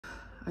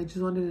I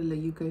just wanted to let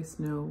you guys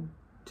know,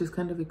 just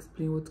kind of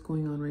explain what's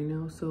going on right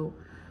now. So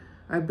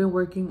I've been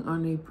working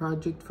on a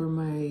project for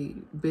my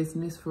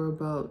business for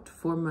about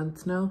 4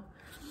 months now,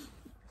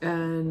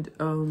 and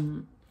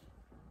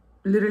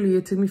literally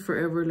it took me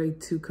forever like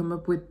to come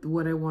up with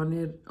what I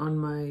wanted on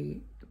my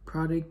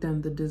product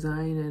and the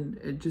design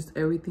and just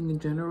everything in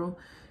general.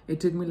 It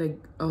took me like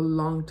a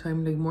long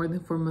time, like more than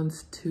 4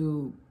 months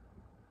to,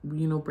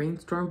 you know,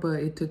 brainstorm, but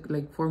it took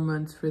like 4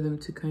 months for them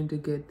to kind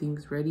of get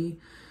things ready.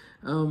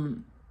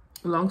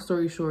 Long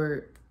story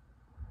short,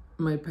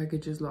 my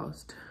package is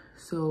lost.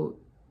 So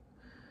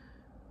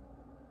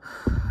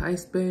I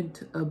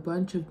spent a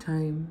bunch of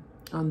time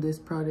on this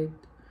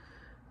product,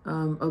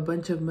 a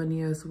bunch of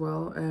money as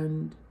well,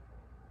 and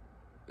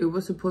it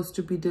was supposed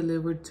to be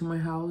delivered to my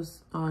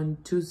house on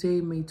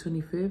Tuesday, May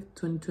 25th,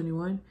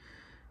 2021,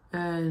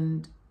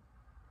 and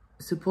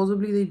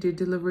supposedly they did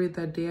deliver it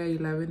that day at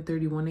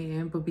 11:31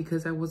 a.m. but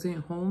because I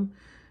wasn't home,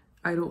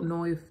 I don't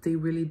know if they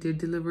really did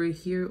deliver it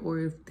here or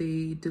if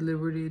they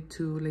delivered it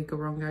to like a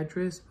wrong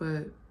address.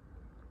 But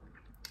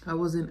I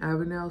was in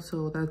Avenel,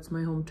 so that's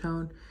my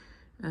hometown,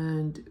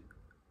 and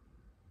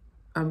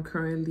I'm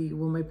currently,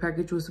 well, my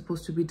package was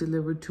supposed to be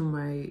delivered to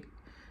my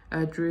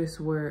address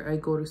where I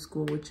go to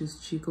school, which is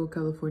Chico,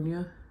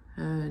 California.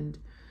 And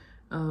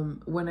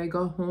when I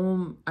got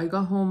home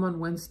on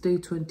Wednesday,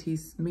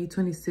 May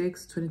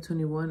 26,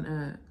 2021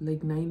 at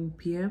like 9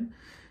 p.m.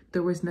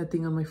 There was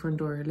nothing on my front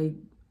door. Like,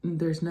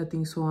 there's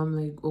nothing. So I'm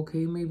like,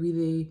 okay, maybe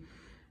they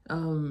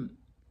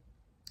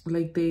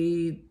like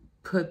they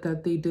put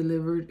that they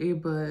delivered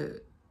it,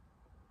 but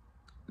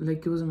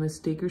like it was a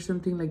mistake or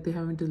something, like they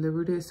haven't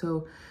delivered it.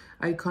 So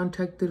I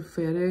contacted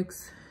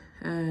Fedex,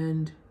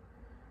 and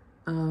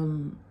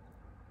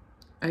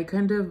I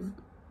kind of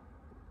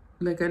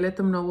like, I let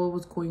them know what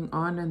was going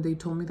on, and they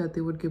told me that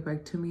they would get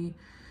back to me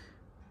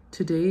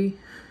today,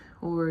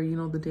 or, you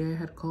know, the day I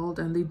had called.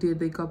 And they did.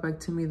 They got back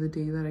to me the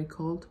day that I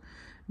called,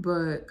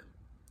 but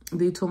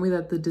they told me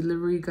that the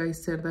delivery guy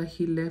said that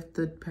he left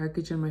the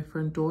package in my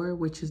front door,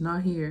 which is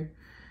not here.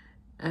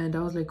 And I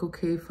was like,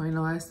 okay, fine,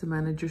 I'll ask the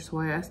manager. So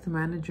I asked the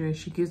manager, and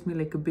she gives me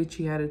like a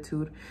bitchy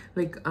attitude.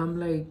 Like, I'm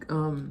like,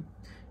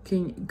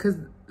 because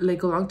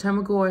like a long time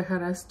ago I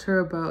had asked her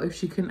about if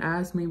she can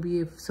ask maybe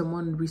if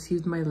someone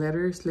received my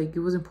letters, like it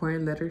was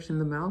important letters in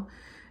the mail.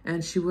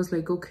 And she was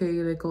like, okay,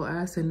 like I'll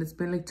ask. And it's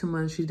been like 2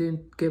 months. She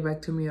didn't get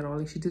back to me at all.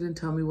 Like, she didn't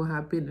tell me what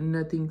happened and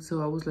nothing.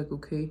 So I was like,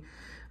 okay.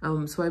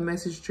 So I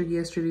messaged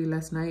her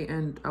last night,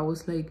 and I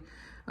was like,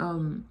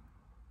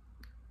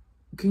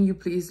 can you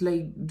please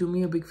like do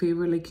me a big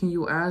favor? Like, can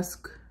you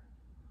ask,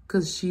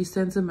 because she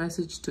sends a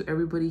message to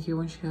everybody here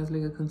when she has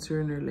like a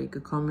concern or like a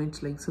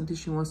comment, like something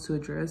she wants to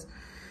address.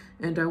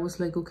 And I was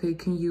like, okay,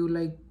 can you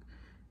like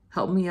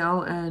help me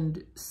out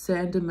and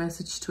send a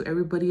message to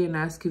everybody and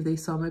ask if they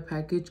saw my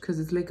package? Because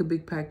it's like a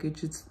big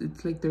package. It's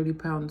like 30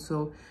 pounds,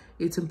 so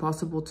it's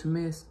impossible to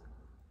miss.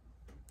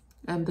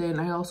 And then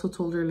I also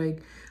told her,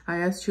 like, I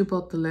asked you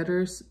about the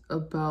letters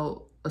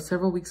about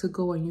several weeks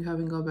ago and you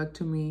haven't got back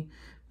to me,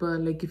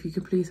 but like if you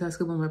could please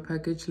ask about my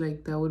package,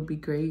 like that would be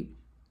great,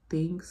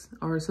 thanks,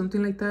 or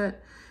something like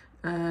that.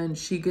 And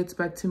she gets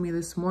back to me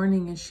this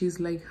morning, and she's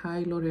like, hi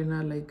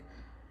Lorena, like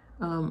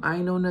I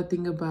know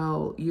nothing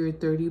about your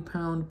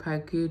 30-pound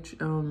package,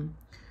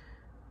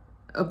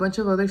 a bunch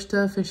of other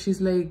stuff. And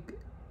she's like,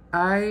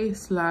 and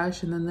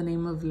then the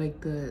name of like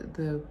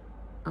the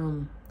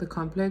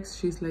complex.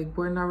 She's like,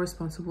 we're not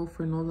responsible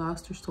for no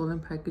lost or stolen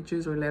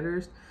packages or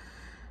letters.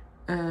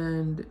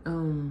 And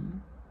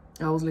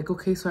I was like,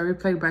 okay. So I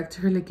replied back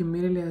to her like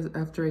immediately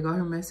after I got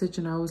her message,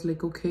 and I was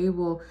like, okay,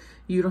 well,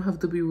 you don't have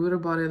to be rude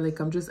about it. Like,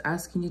 I'm just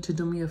asking you to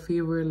do me a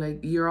favor.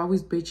 Like, you're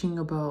always bitching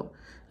about,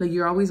 like,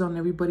 you're always on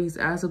everybody's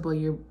ass about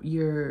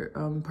your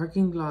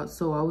parking lot.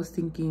 So I was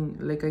thinking,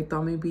 like, I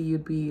thought maybe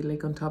you'd be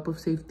like on top of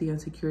safety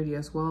and security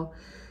as well.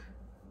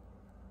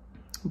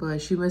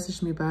 But she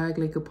messaged me back,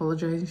 like,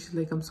 apologizing. She's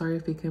like, I'm sorry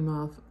if I came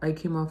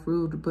off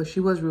rude. But she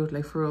was rude,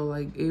 like, for real.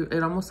 Like,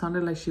 it almost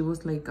sounded like she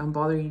was like, I'm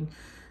bothering,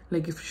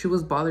 like, if she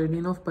was bothered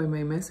enough by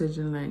my message.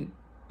 And like,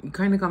 it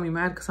kind of got me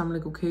mad, because I'm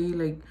like, okay,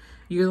 like,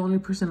 you're the only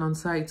person on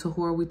site, so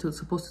who are we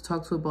supposed to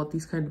talk to about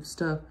these kind of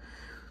stuff?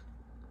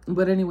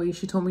 But anyway,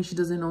 she told me she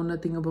doesn't know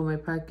nothing about my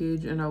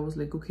package. And I was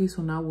like, okay,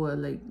 so now what?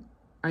 Like,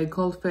 I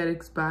called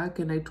FedEx back,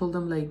 and I told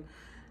them, like,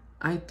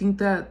 I think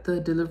that the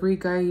delivery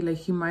guy, like,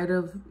 he might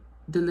have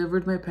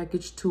delivered my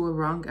package to a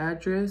wrong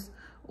address,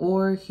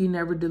 or he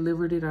never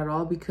delivered it at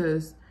all,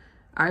 because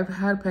I've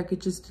had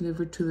packages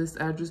delivered to this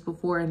address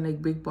before, and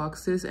like big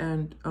boxes,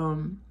 and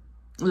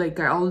like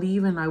I'll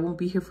leave and I won't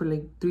be here for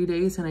like 3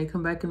 days, and I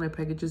come back and my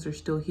packages are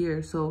still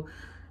here. So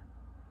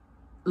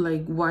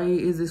like, why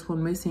is this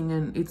one missing?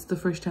 And it's the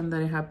first time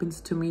that it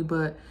happens to me.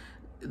 But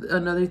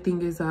another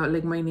thing is that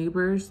like my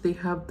neighbors, they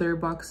have their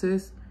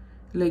boxes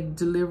like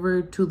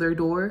delivered to their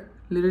door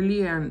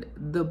literally, and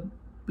the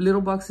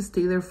little boxes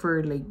stay there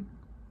for like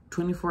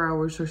 24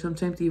 hours or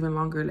sometimes even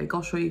longer. Like,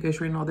 I'll show you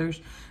guys right now.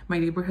 My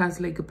neighbor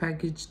has like a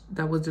package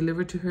that was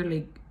delivered to her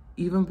like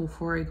even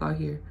before I got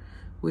here,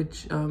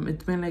 which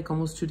it's been like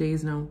almost 2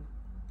 days now.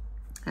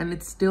 and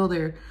it's still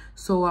there.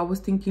 So I was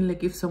thinking,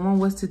 like, if someone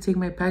was to take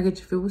my package,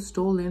 if it was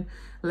stolen,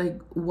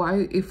 like,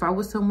 why, if I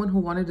was someone who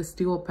wanted to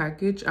steal a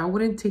package, I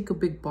wouldn't take a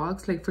big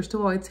box. Like, first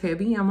of all, it's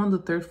heavy. I'm on the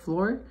 3rd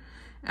floor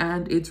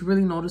and it's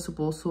really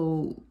noticeable.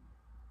 So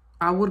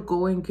I would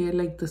go and get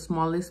like the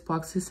smallest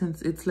boxes,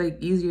 since it's like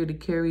easier to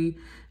carry.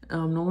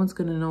 No one's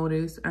gonna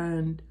notice,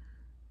 and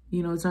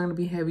you know, it's not gonna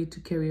be heavy to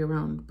carry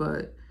around.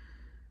 But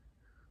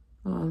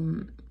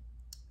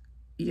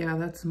yeah,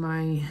 that's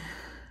my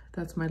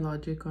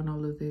logic on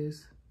all of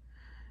this.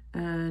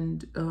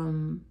 And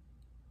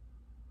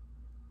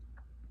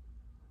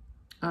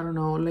I don't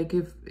know, like,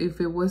 if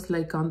it was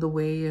like on the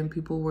way and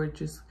people were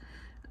just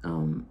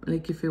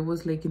like, if it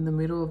was like in the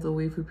middle of the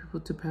way for people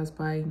to pass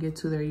by and get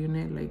to their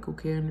unit, like,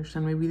 okay, I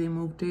understand, maybe they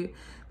moved it,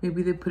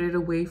 maybe they put it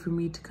away for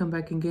me to come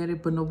back and get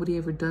it, but nobody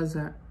ever does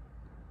that.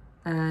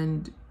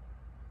 And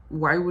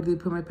why would they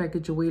put my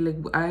package away? Like,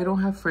 I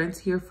don't have friends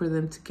here for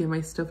them to get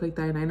my stuff like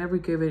that, and I never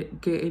get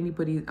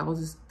anybody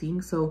else's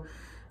thing, so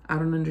I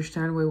don't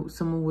understand why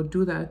someone would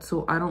do that.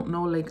 So I don't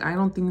know, like, I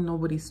don't think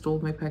nobody stole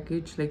my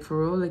package, like,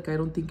 for real. Like, I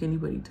don't think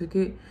anybody took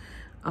it.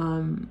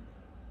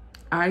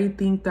 I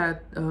think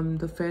that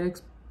the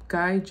FedEx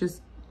guy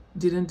just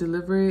didn't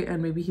deliver it,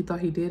 and maybe he thought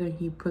he did and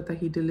he put that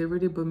he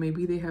delivered it, but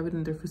maybe they have it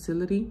in their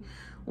facility,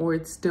 or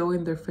it's still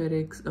in their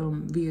FedEx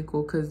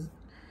vehicle, because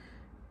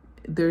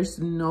there's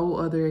no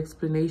other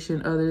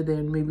explanation other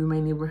than maybe my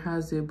neighbor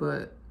has it.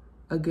 But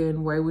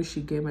again, why would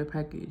she get my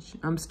package?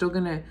 I'm still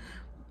gonna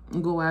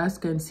go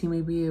ask and see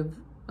maybe if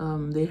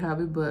they have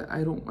it, but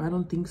I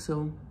don't think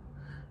so.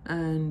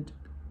 And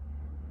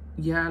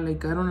yeah,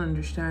 like, I don't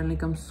understand.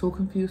 Like, I'm so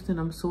confused and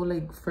I'm so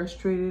like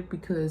frustrated,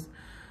 because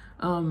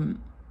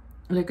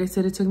like I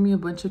said, it took me a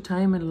bunch of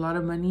time and a lot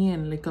of money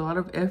and like a lot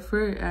of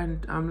effort,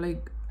 and I'm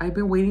like, I've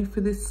been waiting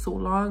for this so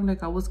long.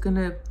 Like, I was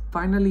gonna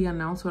finally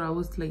announce what I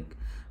was like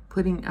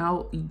putting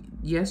out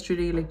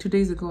yesterday, like 2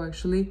 days ago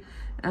actually,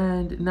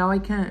 and now I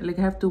can't. Like,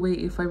 I have to wait.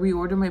 If I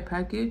reorder my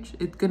package,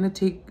 it's gonna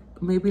take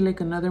maybe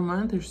like another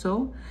month or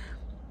so,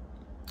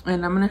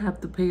 and I'm gonna have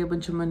to pay a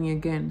bunch of money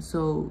again.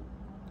 So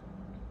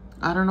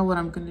I don't know what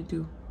I'm gonna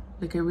do.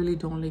 Like, I really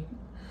don't. Like,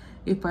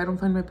 if I don't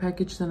find my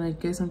package, then I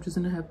guess I'm just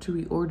gonna have to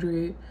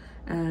reorder it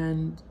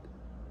and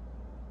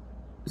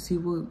see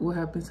what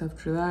happens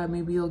after that.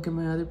 Maybe I'll get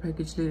my other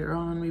package later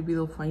on. Maybe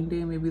they'll find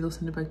it. Maybe they'll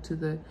send it back to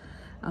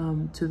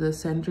the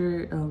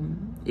sender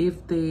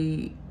if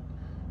they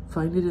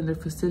find it in their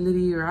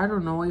facility, or I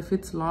don't know if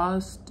it's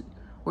lost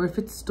or if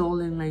it's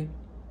stolen. Like,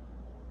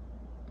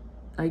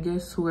 I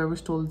guess whoever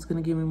stole it's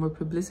gonna give me more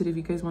publicity. If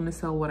you guys want to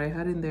sell what I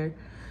had in there,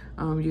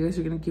 you guys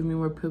are gonna give me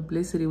more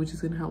publicity, which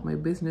is gonna help my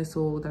business.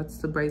 So that's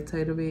the bright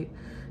side of it.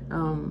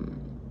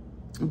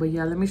 But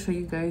yeah, let me show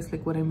you guys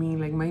like what I mean.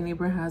 Like, my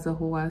neighbor has a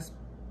whole ass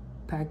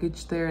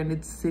package there, and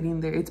it's sitting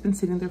there. It's been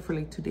sitting there for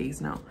like 2 days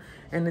now,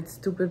 and it's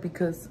stupid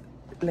because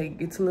like,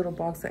 it's a little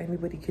box that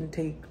anybody can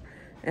take,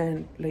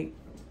 and like,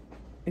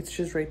 it's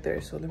just right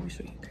there. So let me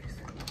show you guys.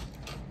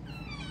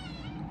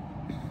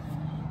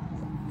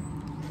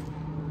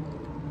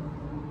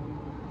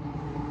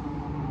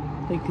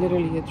 Like,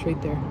 literally, it's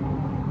right there,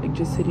 like,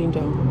 just sitting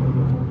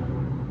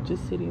down,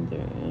 just sitting there.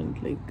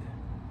 And like,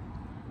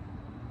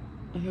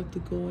 I have to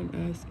go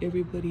and ask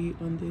everybody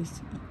on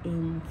this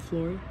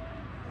floor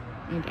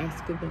and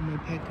ask about my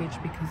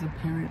package, because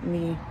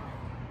apparently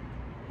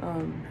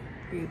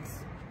it's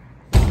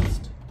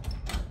lost.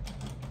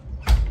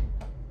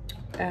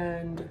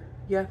 And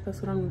yeah,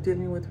 that's what I'm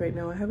dealing with right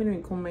now. I haven't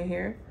even combed my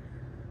hair.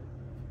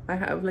 I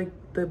have like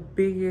the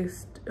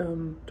biggest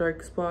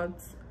dark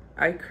spots.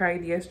 I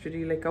cried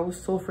yesterday. Like, I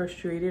was so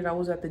frustrated. I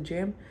was at the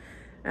gym,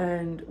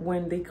 and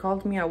when they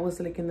called me, I was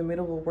like in the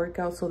middle of a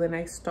workout. So then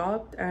I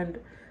stopped and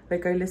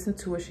like, I listened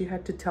to what she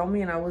had to tell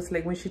me, and I was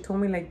like, when she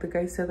told me like the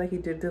guy said that he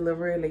did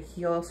deliver it, like,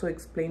 he also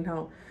explained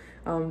how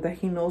that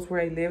he knows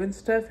where I live and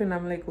stuff. And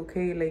I'm like,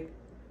 okay, like,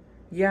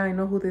 yeah, I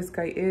know who this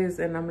guy is.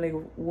 And I'm like,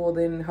 well,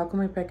 then how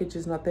come my package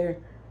is not there?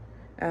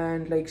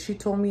 And like, she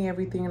told me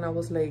everything, and I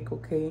was like,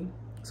 okay.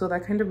 So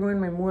that kind of ruined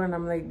my mood, and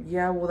I'm like,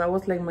 yeah, well, that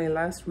was like my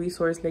last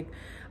resource. Like,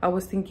 I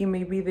was thinking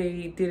maybe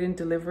they didn't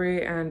deliver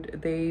it and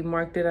they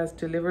marked it as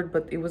delivered,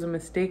 but it was a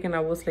mistake. And I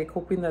was like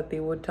hoping that they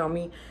would tell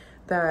me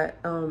that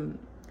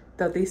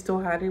that they still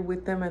had it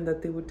with them and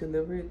that they would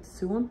deliver it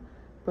soon.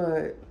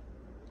 But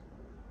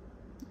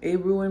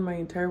it ruined my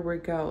entire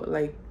workout,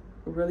 like,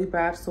 really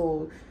bad.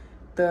 So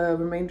the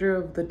remainder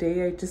of the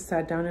day, I just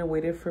sat down and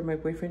waited for my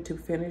boyfriend to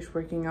finish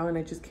working out, and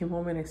I just came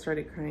home and I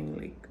started crying.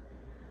 Like,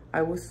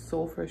 I was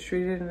so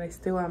frustrated, and I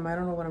still am. I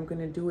don't know what I'm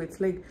gonna do. It's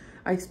like,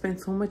 I spent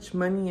so much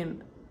money,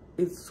 and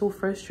it's so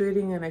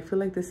frustrating. And I feel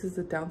like this is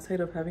the downside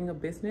of having a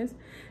business,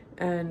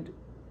 and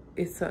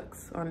it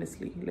sucks,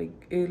 honestly.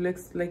 Like, it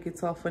looks like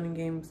it's all fun and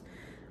games,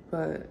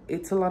 but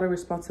it's a lot of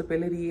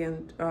responsibility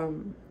and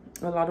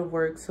a lot of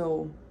work.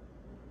 So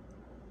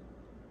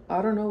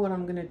I don't know what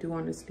I'm gonna do,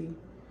 honestly.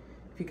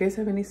 If you guys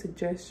have any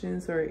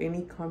suggestions or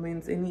any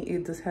comments,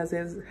 has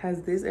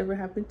this ever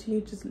happened to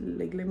you, just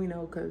like let me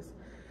know, because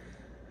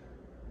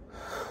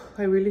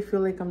I really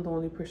feel like I'm the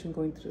only person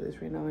going through this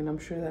right now, and I'm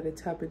sure that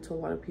it's happened to a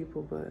lot of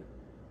people. But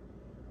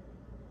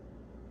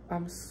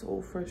I'm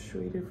so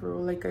frustrated,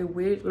 bro. Like, I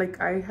wish, like,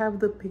 I have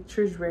the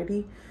pictures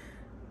ready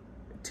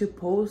to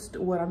post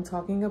what I'm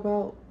talking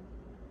about,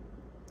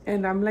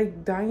 and I'm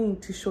like dying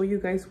to show you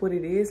guys what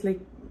it is,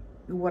 like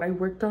what I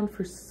worked on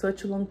for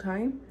such a long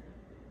time,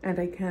 and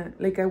I can't.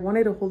 Like, I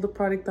wanted to hold the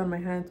product on my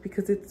hands,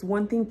 because it's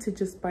one thing to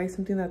just buy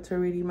something that's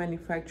already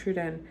manufactured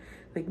and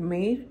like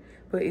made,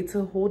 but it's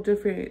a whole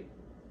different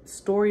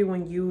story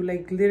when you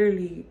like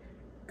literally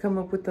come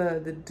up with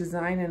the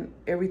design and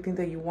everything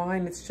that you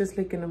want. It's just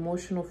like an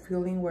emotional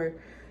feeling where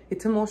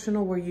it's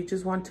emotional, where you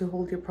just want to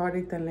hold your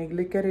product and like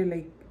look at it,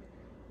 like,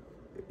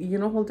 you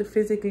know, hold it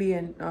physically,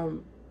 and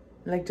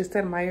like just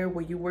admire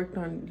what you worked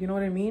on, you know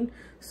what I mean?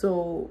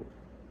 So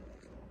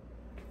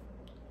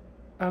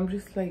I'm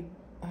just like,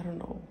 I don't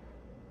know.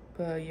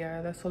 But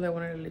yeah, that's all I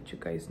wanted to let you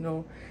guys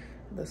know.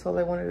 That's all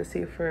I wanted to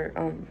say for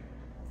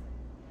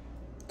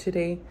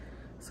today.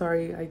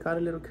 Sorry, I got a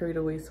little carried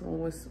away.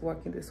 Someone was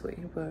walking this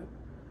way, but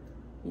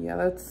yeah,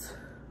 that's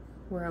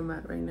where I'm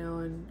at right now,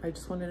 and I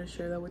just wanted to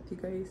share that with you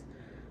guys.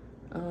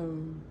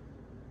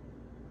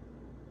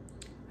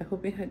 I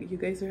hope you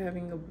guys are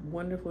having a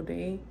wonderful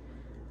day,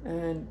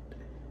 and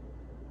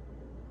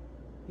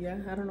yeah,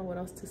 I don't know what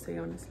else to say,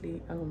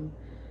 honestly.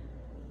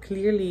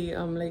 Clearly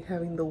I'm like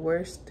having the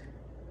worst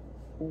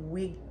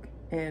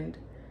weekend,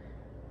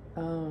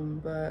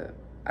 but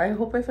I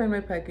hope I find my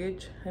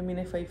package. I mean,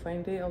 if I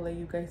find it, I'll let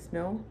you guys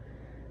know,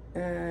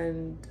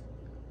 and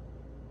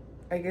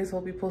I guess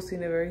I'll be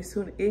posting it very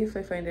soon if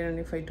I find it, and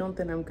if I don't,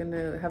 then I'm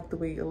gonna have to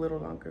wait a little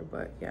longer.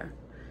 But yeah,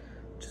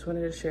 just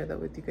wanted to share that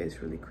with you guys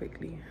really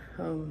quickly.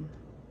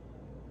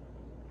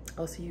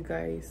 I'll see you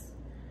guys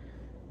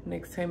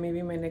next time.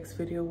 Maybe my next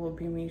video will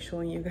be me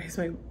showing you guys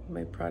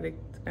my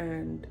product,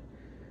 and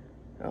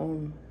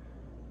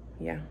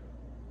yeah.